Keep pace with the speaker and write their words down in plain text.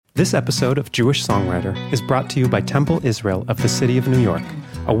This episode of Jewish Songwriter is brought to you by Temple Israel of the City of New York,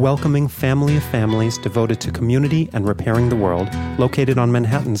 a welcoming family of families devoted to community and repairing the world, located on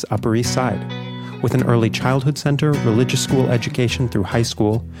Manhattan's Upper East Side. With an early childhood center, religious school education through high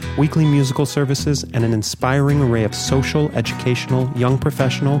school, weekly musical services, and an inspiring array of social, educational, young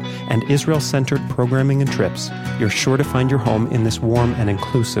professional, and Israel-centered programming and trips, you're sure to find your home in this warm and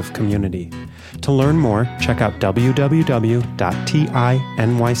inclusive community. To learn more, check out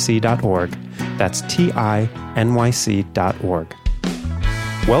www.tinyc.org. That's tinyc.org.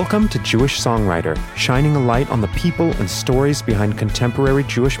 Welcome to Jewish Songwriter, shining a light on the people and stories behind contemporary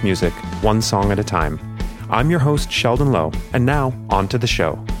Jewish music, one song at a time. I'm your host, Sheldon Lowe, and now, on to the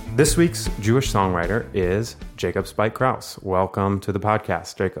show. This week's Jewish Songwriter is Jacob Spike Kraus. Welcome to the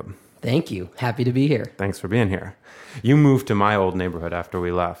podcast, Jacob. Thank you. Happy to be here. Thanks for being here. You moved to my old neighborhood after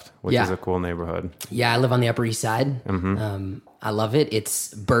we left, which is a cool neighborhood. Yeah, I live on the Upper East Side. Mm-hmm. I love it.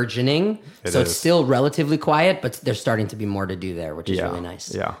 It's burgeoning. It's still relatively quiet, but there's starting to be more to do there, which is really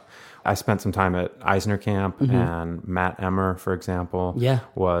nice. Yeah. I spent some time at Eisner Camp, and Matt Emmer, for example,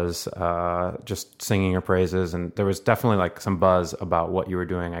 was just singing your praises. And there was definitely like some buzz about what you were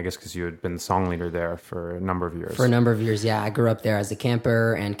doing, I guess, because you had been song leader there for a number of years. For a number of years, yeah. I grew up there as a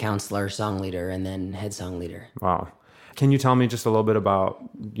camper and counselor, song leader, and then head song leader. Wow. Can you tell me just a little bit about,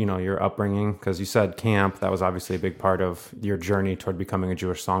 your upbringing? Because you said camp, that was obviously a big part of your journey toward becoming a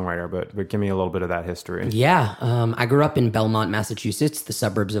Jewish songwriter, but give me a little bit of that history. Yeah, I grew up in Belmont, Massachusetts, the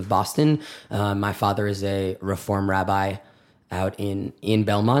suburbs of Boston. My father is a Reform rabbi out in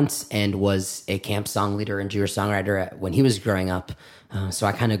Belmont and was a camp song leader and Jewish songwriter when he was growing up. So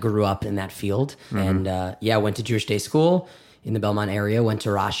I kind of grew up in that field. And went to Jewish day school in the Belmont area, went to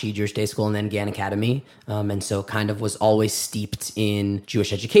Rashi Jewish Day School and then Gann Academy. And so kind of was always steeped in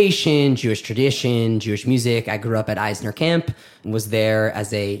Jewish education, Jewish tradition, Jewish music. I grew up at Eisner Camp, was there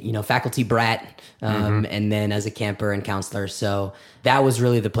as a, faculty brat, and then as a camper and counselor. So that was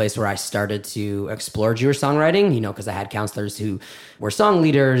really the place where I started to explore Jewish songwriting, because I had counselors who were song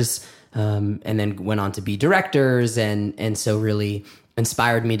leaders, and then went on to be directors. And so really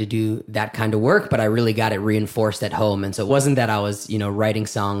inspired me to do that kind of work, but I really got it reinforced at home. And so it wasn't that I was, writing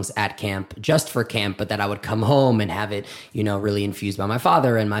songs at camp just for camp, but that I would come home and have it, really infused by my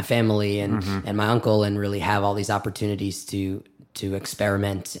father and my family and my uncle, and really have all these opportunities to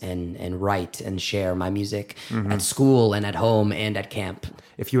experiment and write and share my music at school and at home and at camp.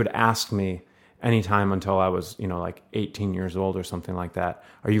 If you had asked me anytime until I was, 18 years old or something like that,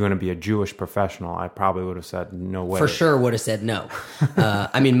 are you going to be a Jewish professional? I probably would have said no way. For sure would have said no.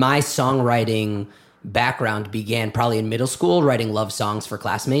 My songwriting background began probably in middle school, writing love songs for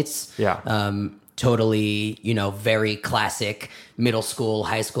classmates. Yeah. Totally, very classic middle school,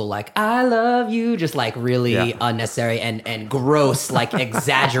 high school, like, I love you, just like really unnecessary and gross, like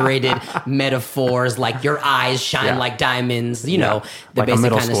exaggerated metaphors, like your eyes shine like diamonds, the like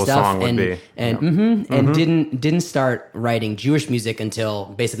basic kind of stuff. Song and didn't start writing Jewish music until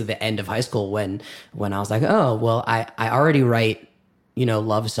basically the end of high school when I was like, oh, well, I already write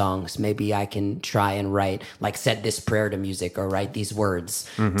love songs. Maybe I can try and write, like, set this prayer to music or write these words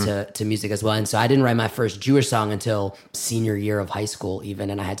to music as well. And so I didn't write my first Jewish song until senior year of high school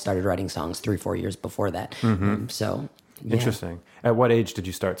even, and I had started writing songs 3-4 years before that. Interesting. At what age did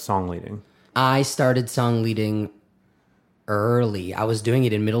you start song leading? I started song leading early. I was doing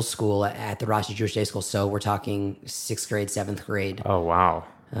it in middle school at the Rashi Jewish Day School, so we're talking 6th grade, 7th grade. Oh, wow.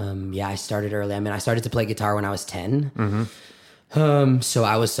 I started early. I started to play guitar when I was 10. So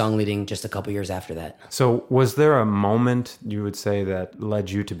I was song leading just a couple years after that. So was there a moment you would say that led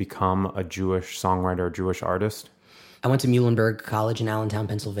you to become a Jewish songwriter or Jewish artist? I went to Muhlenberg College in Allentown,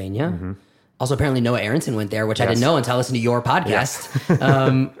 Pennsylvania. Also, apparently Noah Aronson went there, which I didn't know until I listened to your podcast.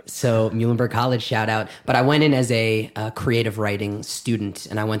 So Muhlenberg College, shout out. But I went in as a creative writing student,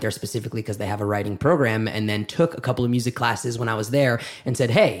 and I went there specifically because they have a writing program, and then took a couple of music classes when I was there and said,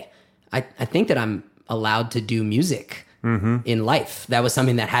 hey, I think that I'm allowed to do music in life. That was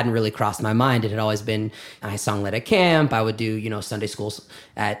something that hadn't really crossed my mind. It had always been, I song led at camp. I would do, Sunday schools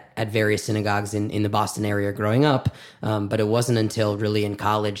at various synagogues in the Boston area growing up. But it wasn't until really in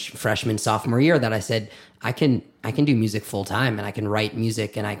college, freshman, sophomore year, that I said, I can do music full time, and I can write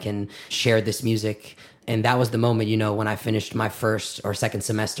music, and I can share this music. And that was the moment, when I finished my first or second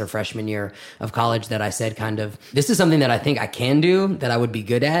semester freshman year of college, that I said kind of, this is something that I think I can do, that I would be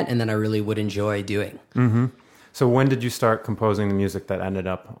good at, and that I really would enjoy doing. So when did you start composing the music that ended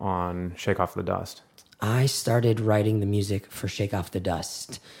up on Shake Off the Dust? I started writing the music for Shake Off the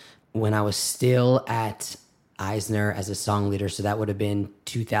Dust when I was still at Eisner as a song leader. So that would have been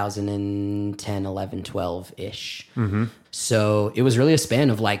 2010, 11, 12-ish. So it was really a span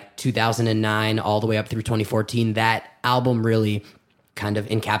of like 2009 all the way up through 2014. That album really kind of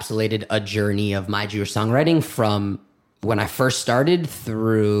encapsulated a journey of my Jewish songwriting from when I first started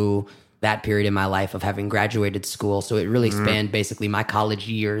through that period in my life of having graduated school. So it really spanned basically my college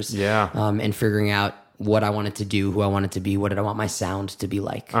years, and figuring out what I wanted to do, who I wanted to be, what did I want my sound to be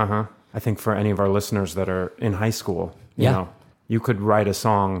like. I think for any of our listeners that are in high school, you know, you could write a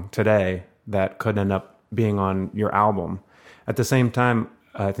song today that could end up being on your album. At the same time,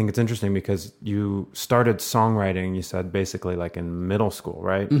 I think it's interesting because you started songwriting, you said, basically like in middle school,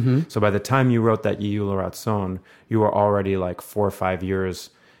 right? So by the time you wrote that Yehu L'Ratzon, you were already like 4 or 5 years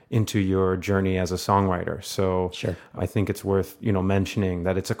into your journey as a songwriter. So I think it's worth, you know, mentioning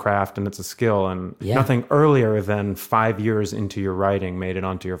that it's a craft and it's a skill, and nothing earlier than 5 years into your writing made it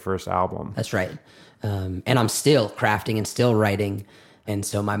onto your first album. That's right. And I'm still crafting and still writing. And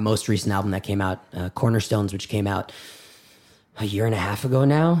so my most recent album that came out, Cornerstones, which came out a year and a half ago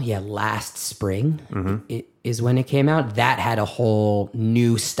now. Last spring it is when it came out. That had a whole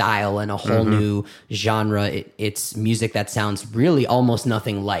new style and a whole new genre. It's music that sounds really almost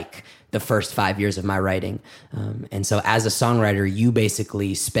nothing like the first 5 years of my writing. And so as a songwriter, you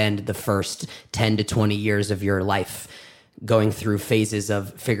basically spend the first 10 to 20 years of your life going through phases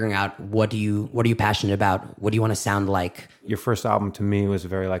of figuring out what are you passionate about? What do you want to sound like? Your first album to me was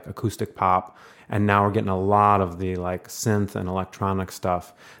very like acoustic pop. And now we're getting a lot of the like synth and electronic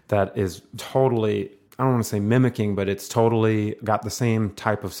stuff that is totally, I don't want to say mimicking, but it's totally got the same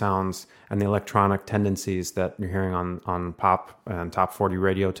type of sounds and the electronic tendencies that you're hearing on pop and top 40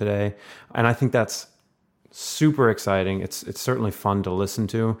 radio today. And I think that's super exciting. It's certainly fun to listen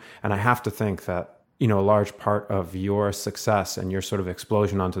to. And I have to think that, you know, a large part of your success and your sort of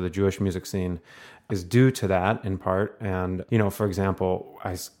explosion onto the Jewish music scene is due to that in part. And, you know, for example,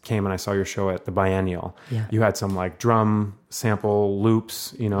 I came and I saw your show at the Biennial. You had some like drum sample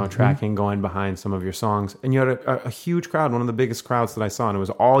loops, you know, tracking going behind some of your songs. And you had a huge crowd, one of the biggest crowds that I saw, and it was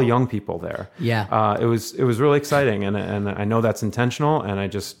all young people there. It was really exciting. And I know that's intentional. And I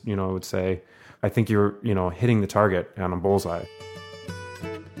just, you know, would say, I think you're, you know, hitting the target on a bullseye.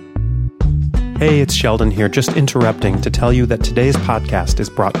 Hey, it's Sheldon here, just interrupting to tell you that today's podcast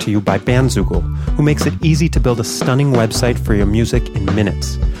is brought to you by Bandzoogle, who makes it easy to build a stunning website for your music in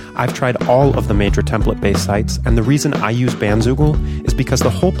minutes. I've tried all of the major template-based sites, and the reason I use Bandzoogle is because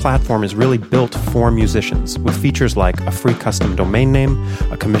the whole platform is really built for musicians, with features like a free custom domain name,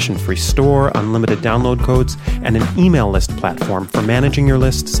 a commission-free store, unlimited download codes, and an email list platform for managing your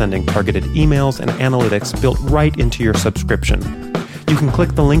list, sending targeted emails, and analytics built right into your subscription. You can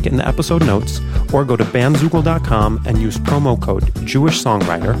click the link in the episode notes or go to bandzoogle.com and use promo code Jewish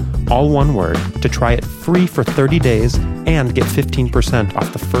Songwriter, all one word, to try it free for 30 days and get 15%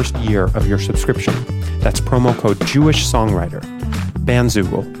 off the first year of your subscription. That's promo code Jewish Songwriter.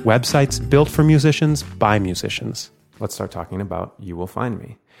 Bandzoogle, websites built for musicians by musicians. Let's start talking about You Will Find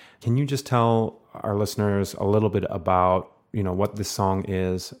Me. Can you just tell our listeners a little bit about, you know, what this song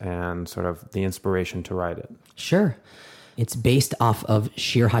is and sort of the inspiration to write it? Sure. It's based off of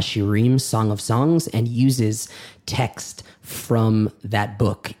Shir HaShirim, Song of Songs, and uses text from that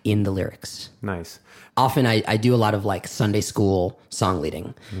book in the lyrics. Nice. Often I do a lot of like Sunday school song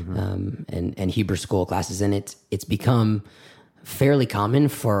leading and Hebrew school classes, and it's become fairly common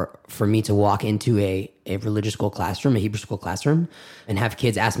for me to walk into a religious school classroom, a Hebrew school classroom, and have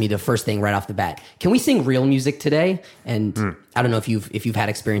kids ask me the first thing right off the bat, can we sing real music today? And I don't know if you've had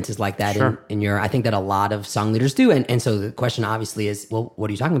experiences like that in your, I think that a lot of song leaders do. And so the question obviously is, well, what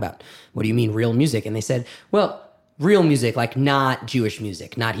are you talking about? What do you mean real music? And they said, well, real music, like not Jewish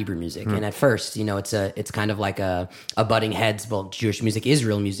music, not Hebrew music. And at first, you know, it's kind of like a butting heads. Well, Jewish music is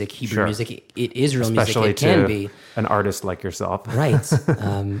real music. Hebrew music, it is real Especially music. It can be. An artist like yourself. Right.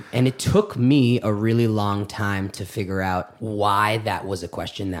 And it took me a really long time to figure out why that was a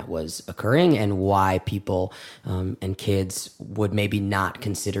question that was occurring and why people and kids would maybe not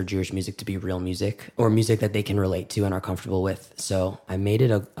consider Jewish music to be real music or music that they can relate to and are comfortable with. So I made it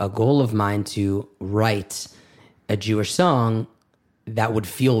a goal of mine to write a Jewish song that would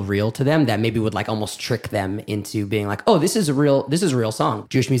feel real to them, that maybe would like almost trick them into being like, oh, this is a real song.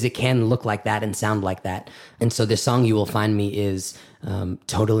 Jewish music can look like that and sound like that. And so this song, You Will Find Me, is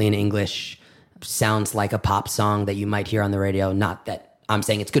totally in English, sounds like a pop song that you might hear on the radio. Not that I'm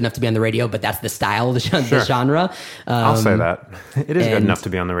saying it's good enough to be on the radio, but that's the style, the genre. I'll say that. It is good enough to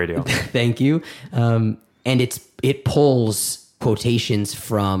be on the radio. Thank you. And it pulls quotations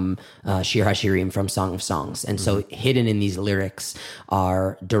from Shir HaShirim, from Song of Songs. And so hidden in these lyrics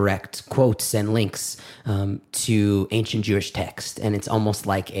are direct quotes and links to ancient Jewish text. And it's almost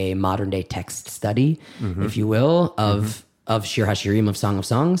like a modern day text study, if you will, of Shir HaShirim, of Song of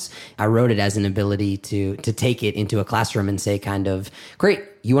Songs. I wrote it as an ability to take it into a classroom and say kind of, great,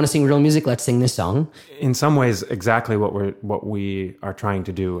 you want to sing real music? Let's sing this song. In some ways, exactly what we are trying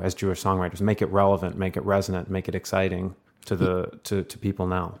to do as Jewish songwriters, make it relevant, make it resonant, make it exciting to people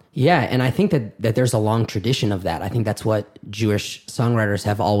now. Yeah, and I think that there's a long tradition of that. I think that's what Jewish songwriters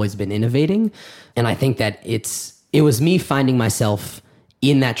have always been innovating. And I think that it was me finding myself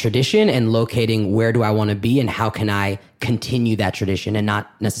in that tradition and locating where do I want to be and how can I continue that tradition and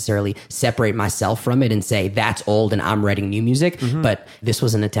not necessarily separate myself from it and say that's old and I'm writing new music. But this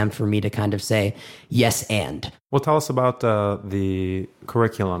was an attempt for me to kind of say yes and. Well, tell us about the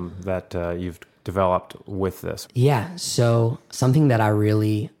curriculum that you've developed with this. Yeah, so something that I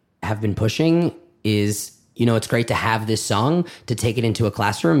really have been pushing is, it's great to have this song, to take it into a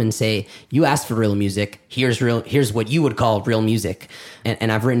classroom and say, you asked for real music. Here's what you would call real music.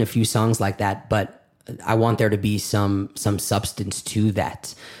 And I've written a few songs like that, but I want there to be some substance to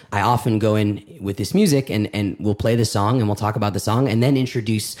that. I often go in with this music and we'll play the song and we'll talk about the song and then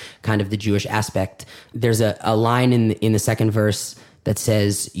introduce kind of the Jewish aspect. There's a line in the second verse that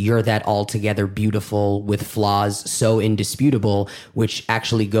says, you're that altogether beautiful with flaws so indisputable, which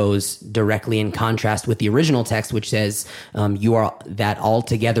actually goes directly in contrast with the original text, which says, you are that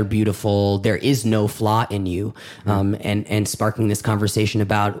altogether beautiful, there is no flaw in you. And sparking this conversation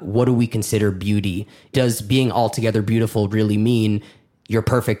about what do we consider beauty? Does being altogether beautiful really mean you're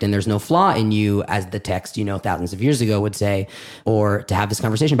perfect and there's no flaw in you, as the text, thousands of years ago would say? Or to have this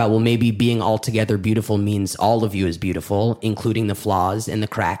conversation about, well, maybe being altogether beautiful means all of you is beautiful, including the flaws and the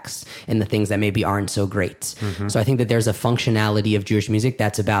cracks and the things that maybe aren't so great. So I think that there's a functionality of Jewish music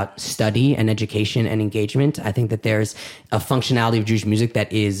that's about study and education and engagement. I think that there's a functionality of Jewish music that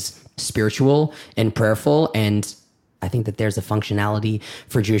is spiritual and prayerful, and I think that there's a functionality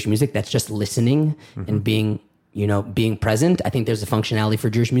for Jewish music that's just listening and being present. I think there's a functionality for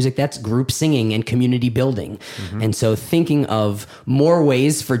Jewish music that's group singing and community building. And so thinking of more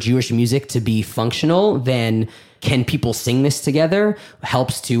ways for Jewish music to be functional than can people sing this together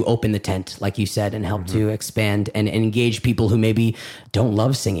helps to open the tent, like you said, and help to expand and engage people who maybe don't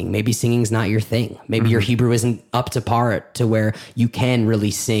love singing. Maybe singing's not your thing. Maybe your Hebrew isn't up to par to where you can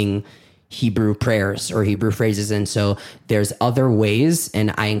really sing Hebrew prayers or Hebrew phrases. And so there's other ways,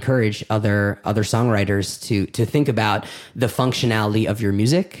 and I encourage other songwriters to think about the functionality of your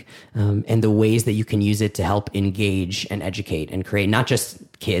music and the ways that you can use it to help engage and educate and create, not just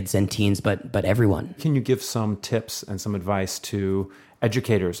kids and teens, but everyone. Can you give some tips and some advice to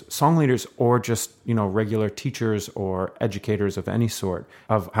educators, song leaders, or just, regular teachers or educators of any sort,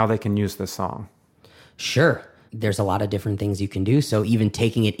 of how they can use this song? Sure. There's a lot of different things you can do. So even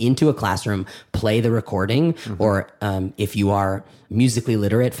taking it into a classroom, play the recording, or if you are musically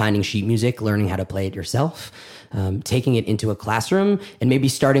literate, finding sheet music, learning how to play it yourself, taking it into a classroom, and maybe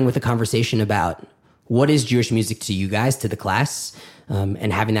starting with a conversation about what is Jewish music to you guys, to the class,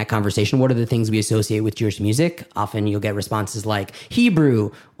 and having that conversation. What are the things we associate with Jewish music? Often you'll get responses like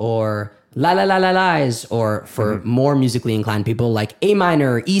Hebrew or la la la la la's, or for more musically inclined people like A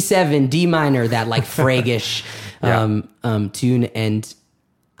minor, E7, D minor, that like Fragish tune. And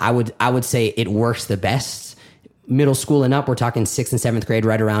I would say it works the best middle school and up. We're talking 6th and 7th grade,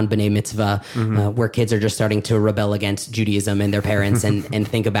 right around B'nai Mitzvah, where kids are just starting to rebel against Judaism and their parents and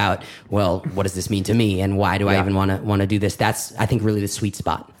think about, well, what does this mean to me? And why do I even want to do this? That's, I think, really the sweet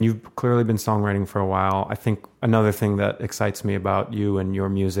spot. You've clearly been songwriting for a while. I think another thing that excites me about you and your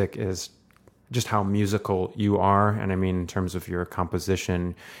music is just how musical you are. And I mean, in terms of your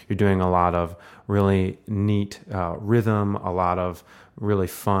composition, you're doing a lot of really neat rhythm, a lot of really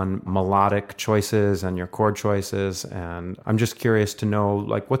fun melodic choices and your chord choices. And I'm just curious to know,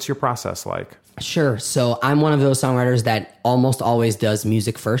 like, what's your process like? Sure. So I'm one of those songwriters that almost always does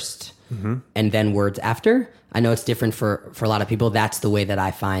music first and then words after. I know it's different for a lot of people. That's the way that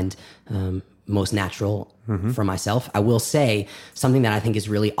I find most natural for myself. I will say something that I think is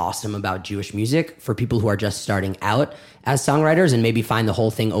really awesome about Jewish music for people who are just starting out as songwriters and maybe find the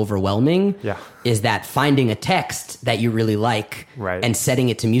whole thing overwhelming is that finding a text that you really like and setting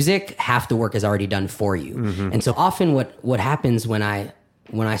it to music, half the work is already done for you. And so often what happens when I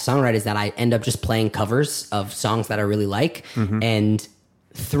songwrite is that I end up just playing covers of songs that I really like, and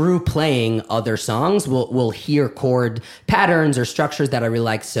through playing other songs, we'll hear chord patterns or structures that I really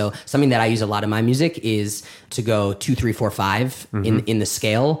like. So something that I use a lot in my music is to go 2, 3, 4, 5 in the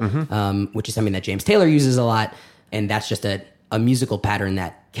scale, which is something that James Taylor uses a lot. And that's just a a musical pattern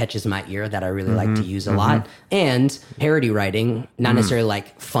that catches my ear that I really like to use a lot. And parody writing, not necessarily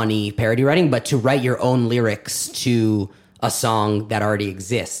like funny parody writing, but to write your own lyrics to a song that already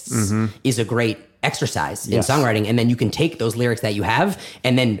exists is a great exercise in songwriting. And then you can take those lyrics that you have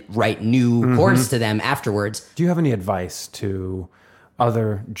and then write new chords to them afterwards. Do you have any advice to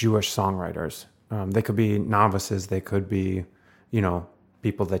other Jewish songwriters? They could be novices. They could be,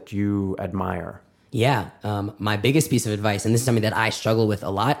 people that you admire. Yeah. My biggest piece of advice, and this is something that I struggle with a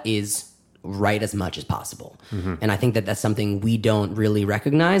lot, is write as much as possible. And I think that that's something we don't really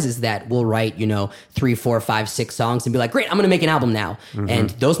recognize, is that we'll write, 3, 4, 5, 6 songs and be like, great, I'm going to make an album now. And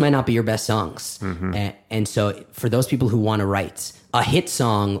those might not be your best songs. And so for those people who want to write a hit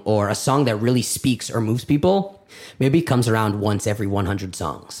song or a song that really speaks or moves people, maybe it comes around once every 100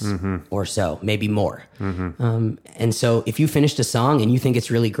 songs or so, maybe more. And so if you finished a song and you think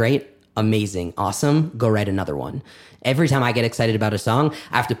it's really great, amazing, awesome, go write another one. Every time I get excited about a song,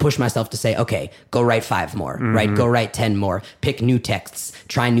 I have to push myself to say, okay, go write 5 more, right? Go write 10 more, pick new texts,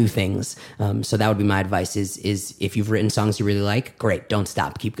 try new things. So that would be my advice is if you've written songs you really like, great, don't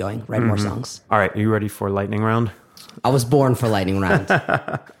stop, keep going, write more songs. All right, are you ready for lightning round? I was born for lightning round.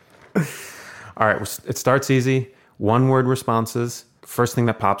 All right, it starts easy. 1-word responses. First thing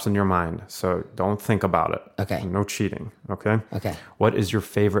that pops in your mind. So don't think about it. Okay. No cheating. Okay. Okay. What is your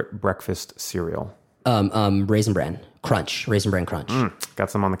favorite breakfast cereal? Raisin Bran Crunch. Raisin Bran Crunch.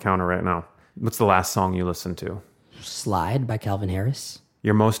 Got some on the counter right now. What's the last song you listened to? Slide by Calvin Harris.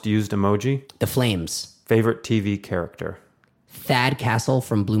 Your most used emoji? The Flames. Favorite TV character? Thad Castle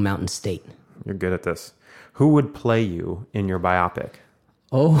from Blue Mountain State. You're good at this. Who would play you in your biopic?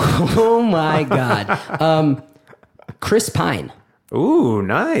 Oh my God. Chris Pine. Ooh,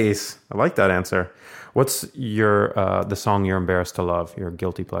 nice. I like that answer. What's your the song you're embarrassed to love, your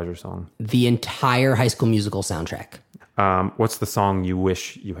guilty pleasure song? The entire High School Musical soundtrack. What's the song you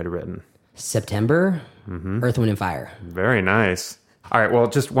wish you had written? September, Earth, Wind, and Fire. Very nice. All right, well,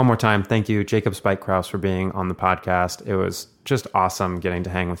 just one more time, thank you, Jacob Spike Krause, for being on the podcast. It was just awesome getting to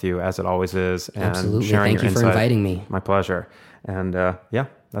hang with you, as it always is. And Absolutely. Sharing Thank you for inviting me. My pleasure. And yeah,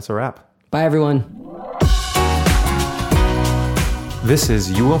 that's a wrap. Bye, everyone. This is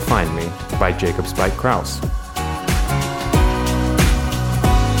You Will Find Me by Jacob Spike Krause. Well,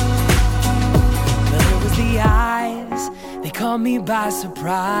 it was the eyes, they caught me by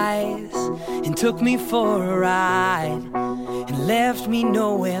surprise and took me for a ride and left me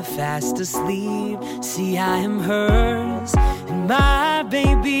nowhere fast asleep. See, I am hers and my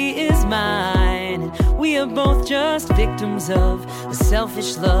baby is mine. We are both just victims of a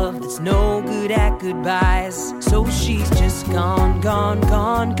selfish love that's no good at goodbyes. So she's just gone, gone,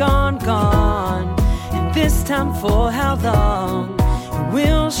 gone, gone, gone. And this time for how long?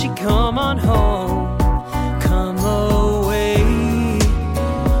 Will she come on home? Come away.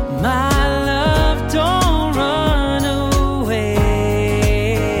 My love, don't run away.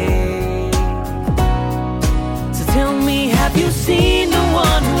 So tell me, have you seen the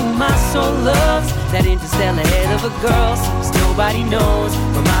one whom my soul loves? That interstellar head of a girl, since nobody knows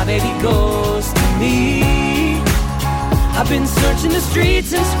where my baby goes to me. I've been searching the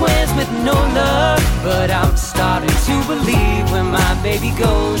streets and squares with no luck, but I'm starting to believe where my baby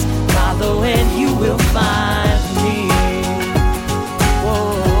goes, follow and you will find me.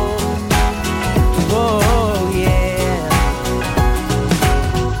 Whoa, whoa, yeah.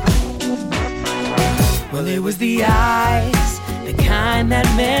 Well, it was the eyes, the kind that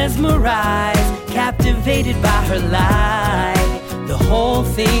mesmerize, captivated by her light. The whole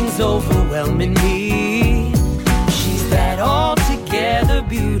thing's overwhelming me. She's that altogether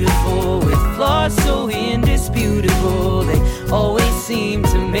beautiful, with flaws so indisputable. They always seem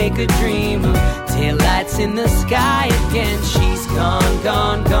to make a dream of taillights in the sky again. She's gone,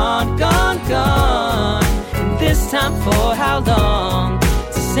 gone, gone, gone, gone. And this time for how long?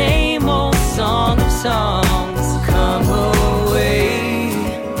 It's the same old song of songs. Come away.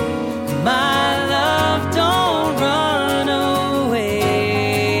 My love, don't run away.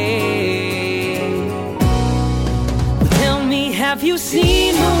 Tell me, have you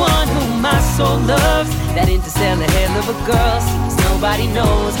seen the one whom my soul loves? That interstellar hell of a girl, since nobody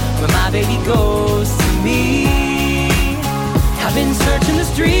knows where my baby goes to me. I've been searching the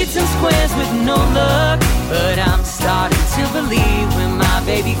streets and squares with no luck, but I'm starting to believe where my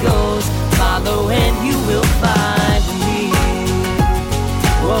baby goes, follow and you will find me.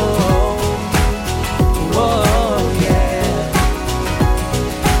 Whoa. Oh, yeah.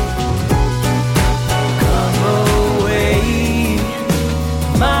 Come away.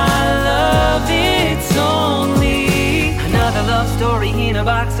 My love, it's only another love story in a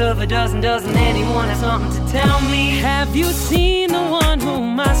box of a dozen, doesn't anyone have something to tell me? Have you seen the one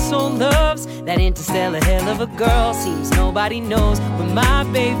whom my soul loves? That interstellar hell of a girl, seems nobody knows where my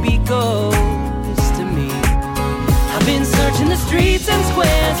baby goes to me. I've been searching the streets and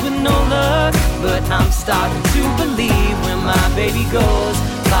squares with no luck, but I'm starting to believe where my baby goes.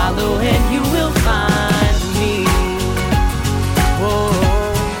 Follow and you will find me. Whoa,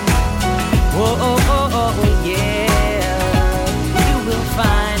 whoa, oh, oh, oh, yeah. You will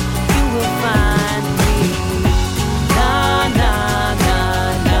find me. Na, na, na,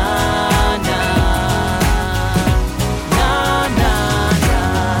 na, na. Na, na, na.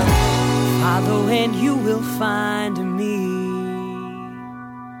 Follow and you will find me.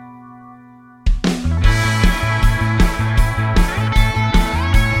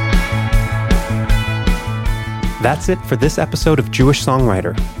 That's it for this episode of Jewish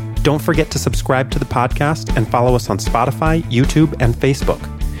Songwriter. Don't forget to subscribe to the podcast and follow us on Spotify, YouTube, and Facebook.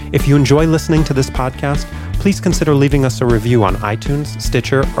 If you enjoy listening to this podcast, please consider leaving us a review on iTunes,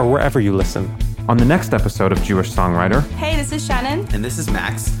 Stitcher, or wherever you listen. On the next episode of Jewish Songwriter... Hey, this is Shannon. And this is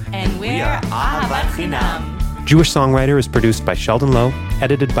Max. And we're Ahavat Chinam. Jewish Songwriter is produced by Sheldon Lowe,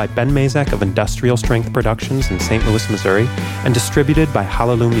 edited by Ben Mazak of Industrial Strength Productions in St. Louis, Missouri, and distributed by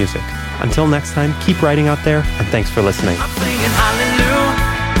Hallelujah Music. Until next time, keep writing out there, and thanks for listening. I'm singing hallelujah,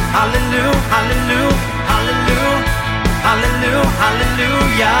 hallelujah, hallelujah, hallelujah, hallelujah,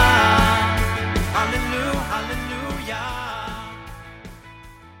 hallelujah.